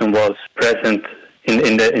Hansen was present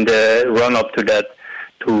in the run-up to that,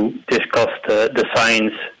 to discuss the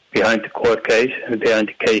science behind the court case and behind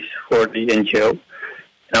the case for the NGO.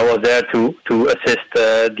 And I was there to assist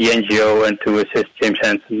the NGO and to assist James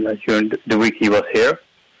Hansen during the week he was here.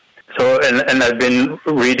 So, and I've been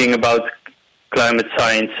reading about climate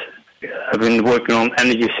science I've been working on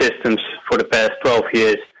energy systems for the past 12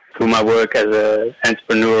 years through my work as an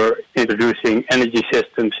entrepreneur introducing energy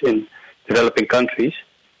systems in developing countries.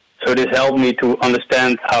 So this helped me to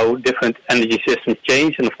understand how different energy systems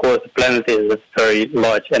change. And of course, the planet is a very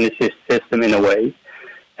large energy system in a way.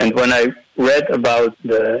 And when I read about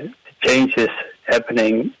the changes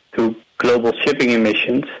happening to global shipping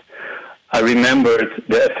emissions, I remembered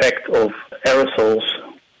the effect of aerosols,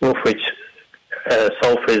 of which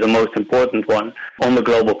sulfur is the most important one, on the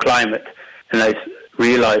global climate. And I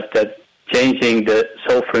realized that changing the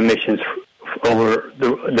sulfur emissions over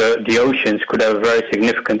the oceans could have a very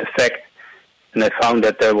significant effect. And I found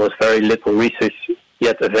that there was very little research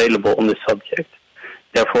yet available on this subject.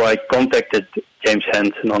 Therefore, I contacted James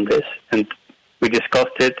Hansen on this, and we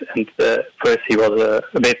discussed it. And first, he was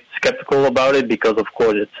a bit skeptical about it because, of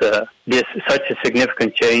course, it's such a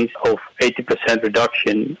significant change of 80%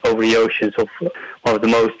 reduction over the oceans of one of the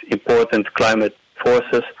most important climate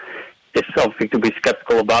forces. It's something to be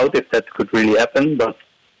skeptical about if that could really happen, but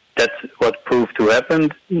that's what proved to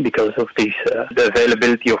happen because of these the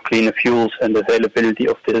availability of cleaner fuels and the availability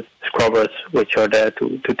of the scrubbers which are there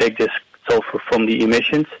to take this sulfur from the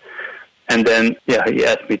emissions. And then, he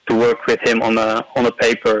asked me to work with him on a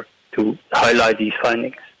paper to highlight these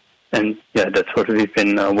findings. And, that's what we've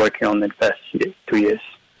been working on in the past 2 years.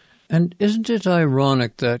 And isn't it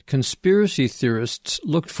ironic that conspiracy theorists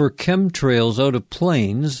looked for chemtrails out of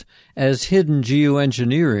planes as hidden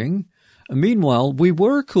geoengineering? Meanwhile, we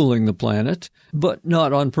were cooling the planet, but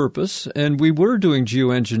not on purpose, and we were doing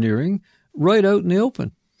geoengineering right out in the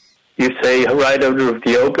open. You say right out of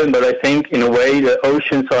the open, but I think in a way the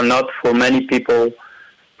oceans are not, for many people,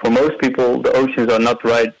 for most people, the oceans are not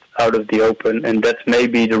right out of the open, and that's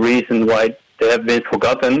maybe the reason why they have been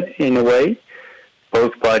forgotten in a way,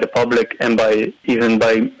 both by the public and even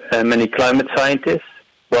by many climate scientists.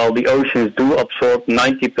 While the oceans do absorb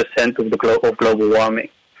 90% of global warming.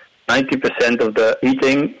 90% of the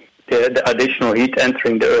heating, the additional heat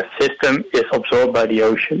entering the Earth system is absorbed by the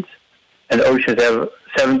oceans. And the oceans have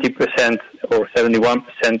 70% or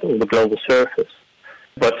 71% of the global surface.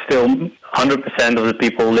 But still, 100% of the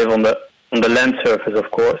people live on the land surface, of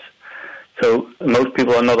course. So most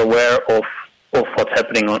people are not aware of what's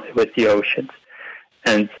happening with the oceans.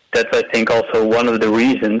 And that's, I think, also one of the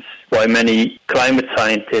reasons why many climate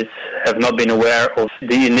scientists have not been aware of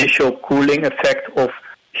the initial cooling effect of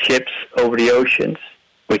ships over the oceans,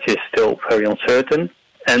 which is still very uncertain,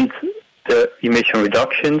 and the emission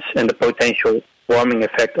reductions and the potential warming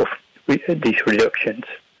effect of these reductions.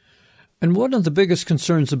 And one of the biggest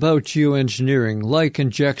concerns about geoengineering, like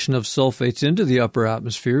injection of sulfates into the upper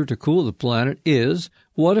atmosphere to cool the planet, is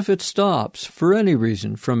what if it stops for any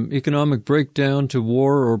reason, from economic breakdown to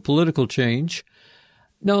war or political change?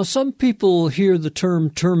 Now, some people hear the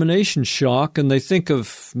term termination shock and they think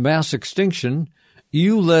of mass extinction.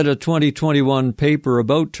 You led a 2021 paper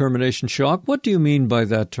about termination shock. What do you mean by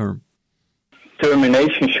that term?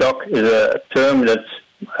 Termination shock is a term that's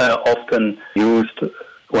often used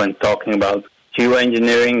when talking about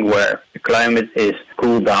geoengineering, where the climate is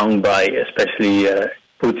cooled down by especially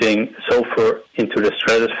putting sulfur into the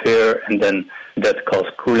stratosphere, and then that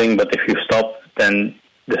causes cooling. But if you stop, then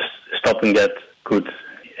stopping that could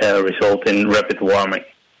result in rapid warming.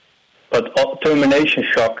 But termination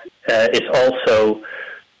shock is also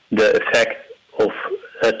the effect of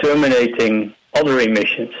terminating other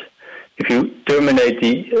emissions. If you terminate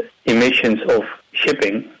the emissions of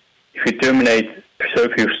shipping,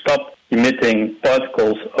 if you stop emitting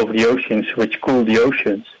particles over the oceans which cool the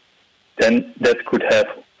oceans, then that could have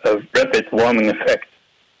a rapid warming effect.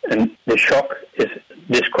 And the shock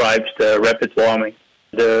describes the rapid warming.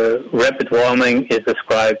 The rapid warming is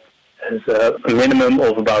described as a minimum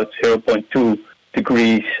of about 0.2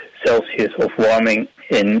 degrees Celsius of warming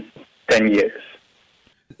in 10 years.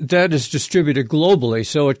 That is distributed globally,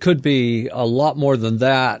 so it could be a lot more than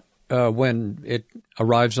that when it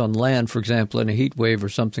arrives on land, for example, in a heat wave or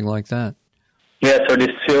something like that. Yeah, so this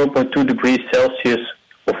 0.2 degrees Celsius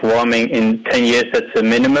of warming in 10 years, that's a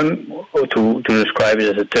minimum to describe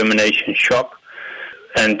it as a termination shock.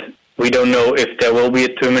 And we don't know if there will be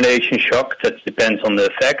a termination shock. That depends on the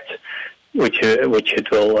effect which it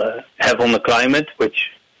will have on the climate,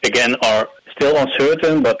 which again are still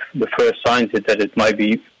uncertain, but the first signs is that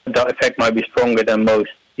the effect might be stronger than most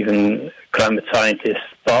even climate scientists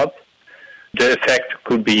thought. The effect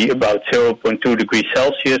could be about 0.2 degrees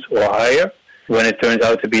Celsius or higher when it turns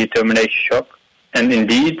out to be a termination shock. And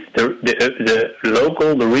indeed, the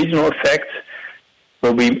regional effects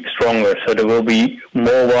will be stronger. So there will be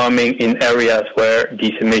more warming in areas where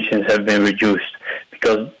these emissions have been reduced,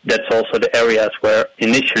 because that's also the areas where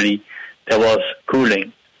initially there was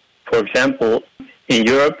cooling. For example, in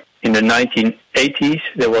Europe, in the 1980s,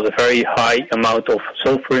 there was a very high amount of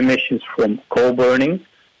sulfur emissions from coal burning.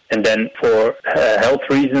 And then for health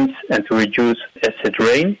reasons and to reduce acid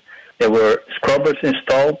rain, there were scrubbers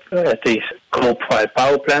installed at these coal-fired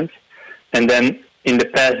power plants. And then in the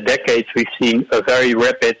past decades, we've seen a very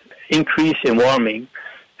rapid increase in warming.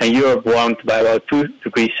 And Europe warmed by about 2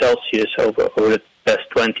 degrees Celsius over the past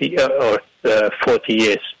 20 or 40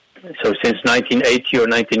 years. So since 1980 or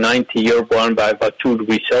 1990, Europe warmed by about 2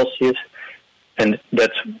 degrees Celsius. And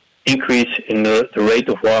that increase in the rate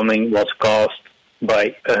of warming was caused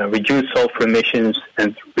by reduced sulfur emissions,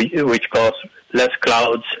 and which caused less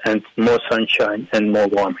clouds and more sunshine and more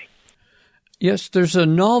warming. Yes, there's a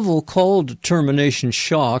novel called Termination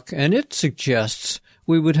Shock, and it suggests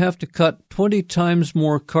we would have to cut 20 times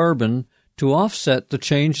more carbon to offset the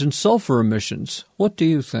change in sulfur emissions. What do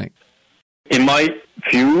you think? In my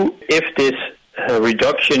view, if this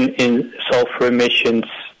reduction in sulfur emissions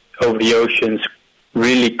over the oceans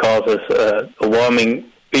really causes a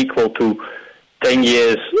warming equal to 10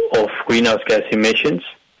 years of greenhouse gas emissions,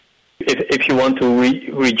 if you want to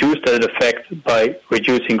reduce that effect by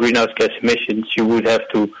reducing greenhouse gas emissions, you would have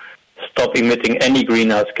to stop emitting any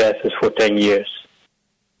greenhouse gases for 10 years.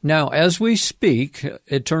 Now, as we speak,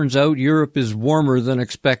 it turns out Europe is warmer than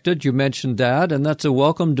expected. You mentioned that, and that's a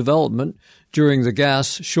welcome development during the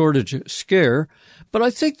gas shortage scare. But I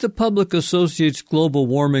think the public associates global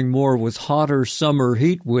warming more with hotter summer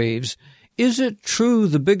heat waves. Is it true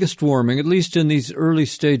the biggest warming, at least in these early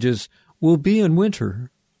stages, will be in winter?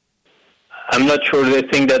 I'm not sure. I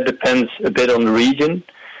think that depends a bit on the region.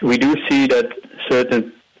 We do see that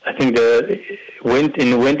I think in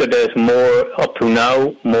the winter there's more, up to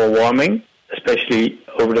now, more warming, especially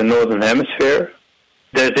over the northern hemisphere.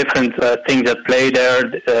 There's different things at play there.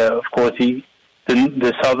 Of course,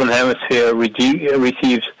 the southern hemisphere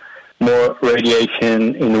receives more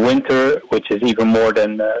radiation in the winter, which is even more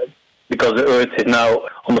than, because the Earth is now,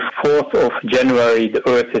 on the 4th of January, the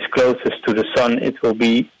Earth is closest to the sun. It will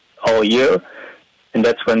be all year, and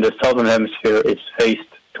that's when the southern hemisphere is faced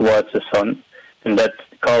towards the sun, and that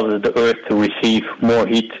causes the Earth to receive more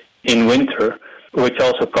heat in winter, which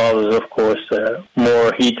also causes, of course,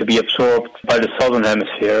 more heat to be absorbed by the southern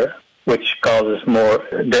hemisphere, which causes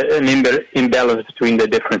an imbalance between the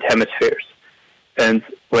different hemispheres. And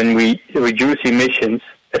when we reduce emissions,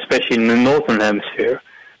 especially in the northern hemisphere,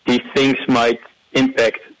 these things might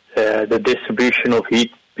impact the distribution of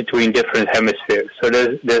heat between different hemispheres. So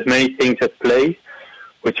there's many things at play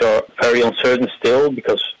which are very uncertain still,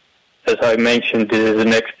 because, as I mentioned, this is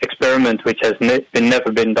an experiment which has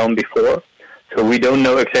never been done before. So we don't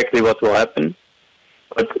know exactly what will happen.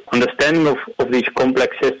 But understanding of these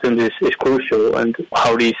complex systems is crucial, and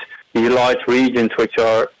how these large regions, which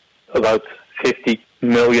are about 50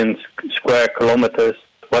 million square kilometers,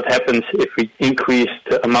 what happens if we increase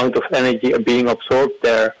the amount of energy being absorbed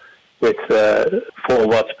there with 4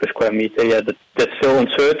 watts per square meter. Yeah, that's still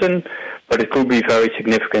uncertain, but it could be very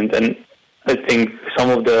significant. And I think some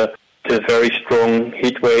of the very strong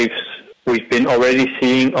heat waves we've been already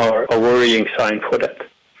seeing are a worrying sign for that.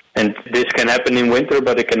 And this can happen in winter,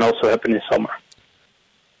 but it can also happen in summer.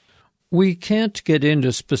 We can't get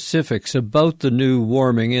into specifics about the new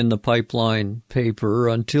warming in the pipeline paper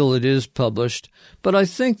until it is published, but I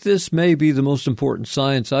think this may be the most important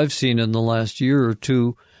science I've seen in the last year or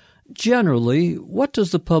two. Generally, what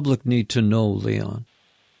does the public need to know, Leon?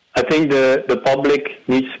 I think the public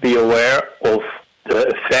needs to be aware of the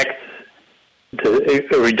effect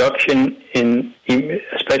the reduction in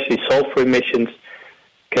especially sulfur emissions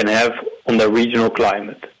can have on their regional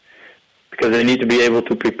climate, because they need to be able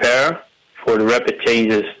to prepare for the rapid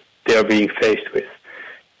changes they are being faced with.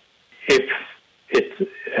 If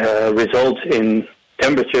it results in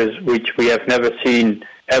temperatures which we have never seen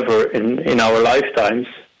ever in our lifetimes,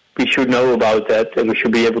 we should know about that, and we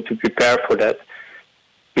should be able to prepare for that,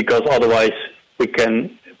 because otherwise we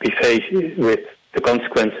can be faced with the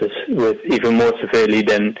consequences with even more severely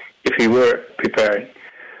than if we were preparing.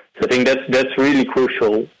 So I think that's really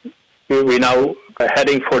crucial. We're now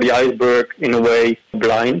heading for the iceberg in a way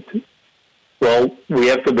blind. Well, we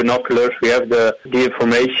have the binoculars, we have the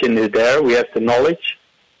information is there, we have the knowledge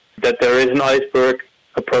that there is an iceberg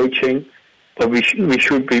approaching, but we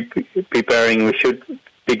should be preparing, we should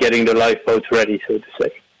be getting the lifeboats ready, so to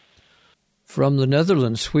say. From the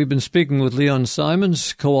Netherlands, we've been speaking with Leon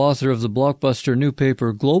Simons, co-author of the blockbuster new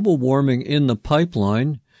paper Global Warming in the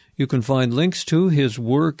Pipeline. You can find links to his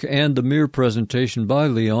work and the mere presentation by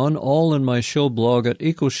Leon all in my show blog at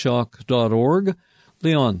ecoshock.org.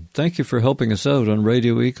 Leon, thank you for helping us out on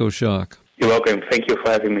Radio Ecoshock. You're welcome. Thank you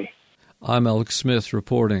for having me. I'm Alex Smith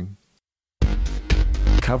reporting.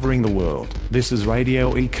 Covering the world, this is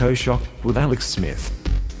Radio Ecoshock with Alex Smith.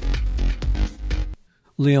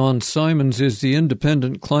 Leon Simons is the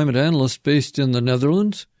independent climate analyst based in the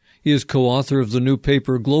Netherlands. He is co-author of the new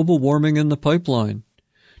paper Global Warming in the Pipeline.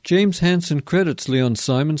 James Hansen credits Leon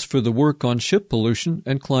Simons for the work on ship pollution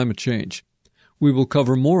and climate change. We will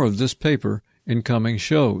cover more of this paper in coming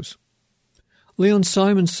shows. Leon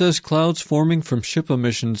Simons says clouds forming from ship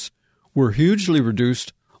emissions were hugely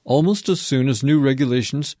reduced almost as soon as new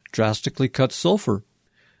regulations drastically cut sulfur.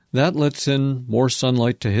 That lets in more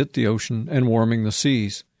sunlight to hit the ocean and warming the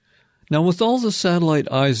seas. Now, with all the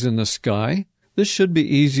satellite eyes in the sky, this should be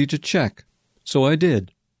easy to check. So I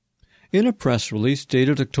did. In a press release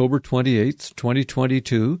dated October 28,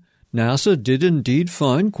 2022, NASA did indeed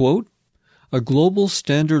find, quote, a global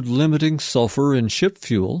standard limiting sulfur in ship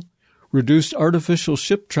fuel reduced artificial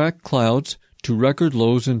ship track clouds to record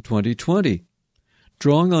lows in 2020.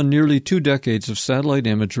 Drawing on nearly 2 decades of satellite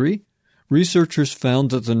imagery, researchers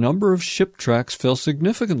found that the number of ship tracks fell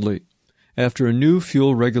significantly after a new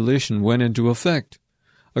fuel regulation went into effect,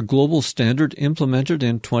 a global standard implemented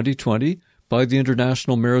in 2020 by the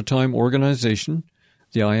International Maritime Organization,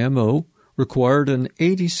 the IMO, required an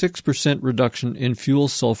 86% reduction in fuel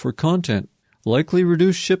sulfur content, likely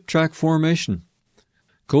reduced ship track formation.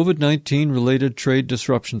 COVID-19-related trade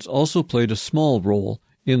disruptions also played a small role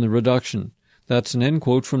in the reduction. That's an end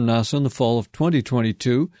quote from NASA in the fall of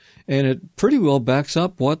 2022, and it pretty well backs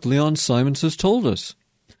up what Leon Simons has told us.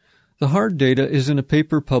 The hard data is in a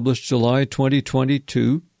paper published July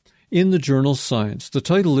 2022 in the journal Science. The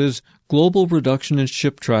title is Global Reduction in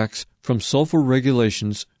Ship Tracks from Sulfur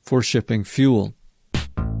Regulations for Shipping Fuel.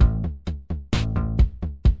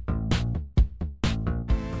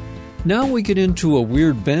 Now we get into a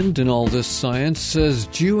weird bend in all this science, as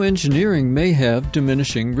geoengineering may have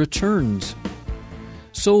diminishing returns.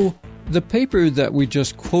 So, the paper that we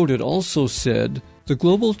just quoted also said, the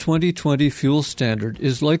global 2020 fuel standard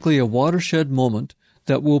is likely a watershed moment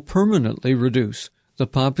that will permanently reduce the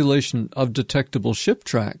population of detectable ship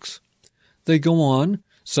tracks. They go on,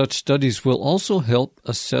 such studies will also help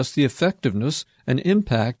assess the effectiveness and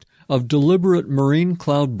impact of deliberate marine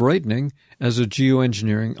cloud brightening as a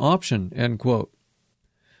geoengineering option, end quote.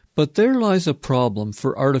 But there lies a problem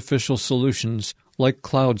for artificial solutions like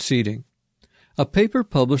cloud seeding. A paper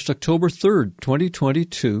published October 3,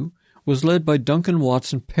 2022, was led by Duncan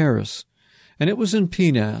Watson Paris, and it was in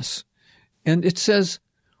PNAS. And it says,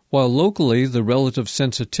 while locally the relative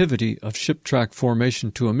sensitivity of ship track formation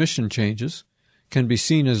to emission changes can be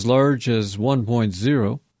seen as large as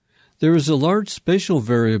 1.0, there is a large spatial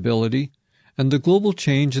variability, and the global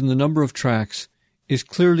change in the number of tracks is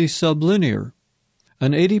clearly sublinear.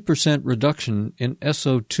 An 80% reduction in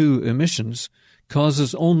SO2 emissions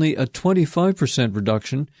causes only a 25%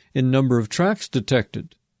 reduction in number of tracks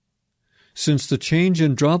detected. Since the change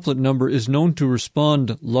in droplet number is known to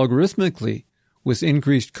respond logarithmically with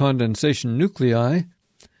increased condensation nuclei,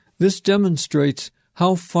 this demonstrates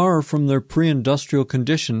how far from their pre-industrial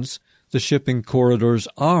conditions the shipping corridors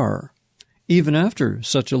are, even after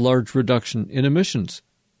such a large reduction in emissions.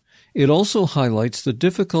 It also highlights the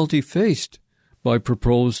difficulty faced by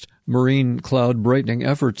proposed marine cloud brightening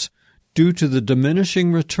efforts due to the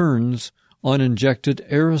diminishing returns on injected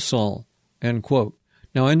aerosol, end quote.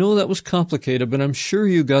 Now, I know that was complicated, but I'm sure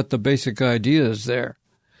you got the basic ideas there.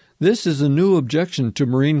 This is a new objection to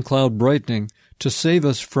marine cloud brightening to save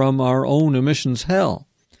us from our own emissions hell.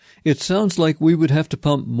 It sounds like we would have to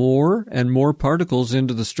pump more and more particles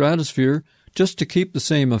into the stratosphere just to keep the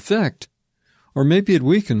same effect. Or maybe it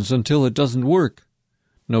weakens until it doesn't work.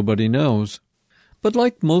 Nobody knows. But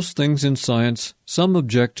like most things in science, some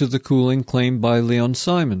object to the cooling claimed by Leon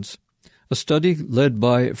Simons. A study led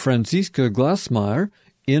by Franziska Glassmeyer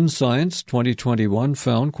in Science 2021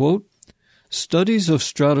 found, quote, studies of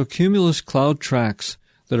stratocumulus cloud tracks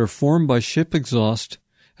that are formed by ship exhaust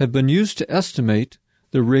have been used to estimate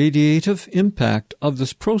the radiative impact of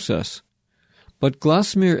this process. But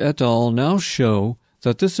Glassmeyer et al. Now show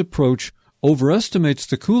that this approach overestimates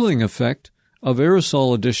the cooling effect of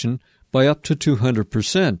aerosol addition by up to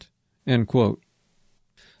 200%, end quote.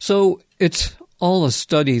 So it's all a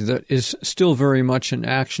study that is still very much in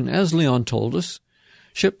action, as Leon told us.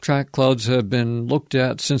 Ship track clouds have been looked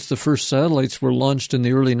at since the first satellites were launched in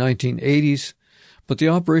the early 1980s, but the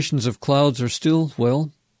operations of clouds are still,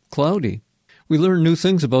 well, cloudy. We learn new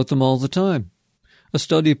things about them all the time. A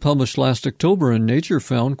study published last October in Nature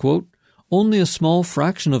found, quote, only a small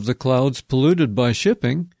fraction of the clouds polluted by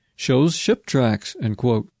shipping shows ship tracks, end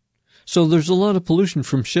quote. So there's a lot of pollution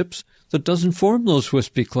from ships that doesn't form those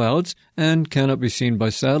wispy clouds and cannot be seen by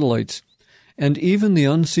satellites. and even the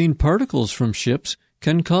unseen particles from ships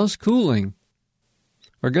can cause cooling.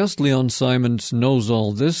 Our guest Leon Simons knows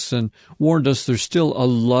all this and warned us there's still a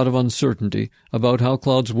lot of uncertainty about how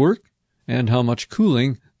clouds work and how much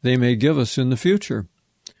cooling they may give us in the future.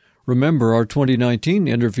 Remember our 2019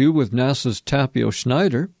 interview with NASA's Tapio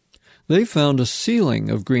Schneider? They found a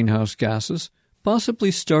ceiling of greenhouse gases,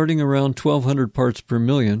 possibly starting around 1,200 parts per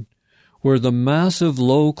million, where the massive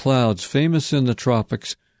low clouds famous in the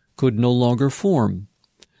tropics could no longer form.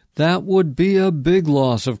 That would be a big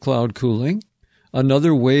loss of cloud cooling,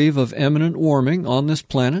 another wave of imminent warming on this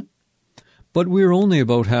planet. But we're only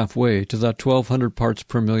about halfway to that 1,200 parts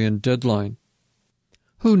per million deadline.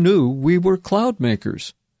 Who knew we were cloud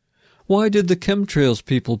makers? Why did the chemtrails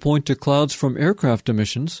people point to clouds from aircraft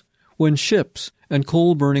emissions when ships and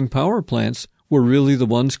coal-burning power plants were really the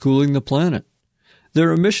ones cooling the planet?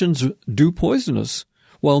 Their emissions do poison us,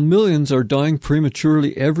 while millions are dying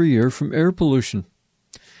prematurely every year from air pollution.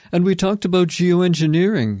 And we talked about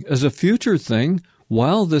geoengineering as a future thing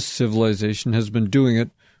while this civilization has been doing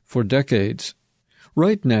it for decades.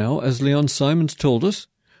 Right now, as Leon Simons told us,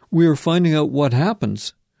 we are finding out what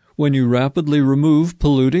happens when you rapidly remove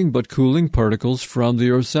polluting but cooling particles from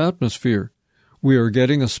the Earth's atmosphere. We are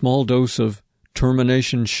getting a small dose of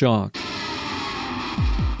termination shock.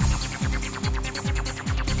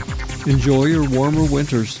 Enjoy your warmer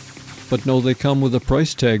winters, but know they come with a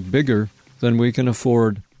price tag bigger than we can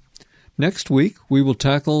afford. Next week, we will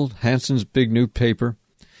tackle Hansen's big new paper.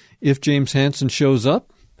 If James Hansen shows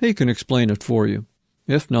up, he can explain it for you.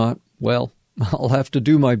 If not, well, I'll have to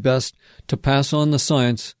do my best to pass on the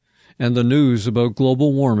science and the news about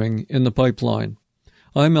global warming in the pipeline.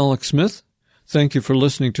 I'm Alex Smith. Thank you for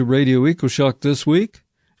listening to Radio Ecoshock this week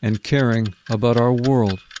and caring about our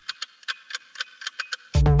world.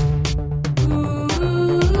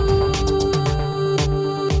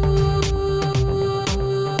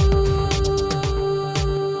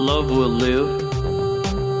 Love will live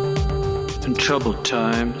in troubled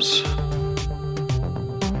times.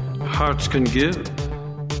 Hearts can give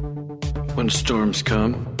when storms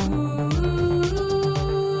come.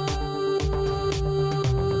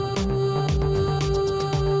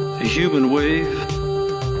 The human wave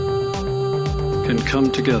can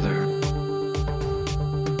come together.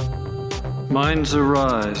 Minds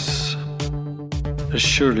arise as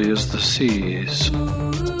surely as the seas.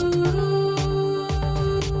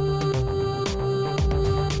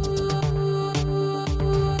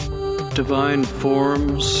 Divine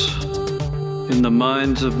forms in the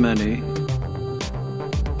minds of many.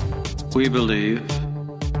 We believe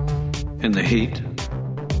in the heat.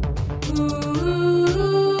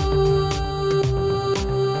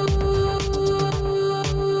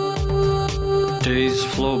 Days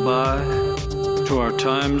flow by to our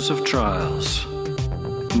times of trials.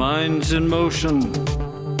 Minds in motion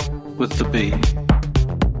with the beat.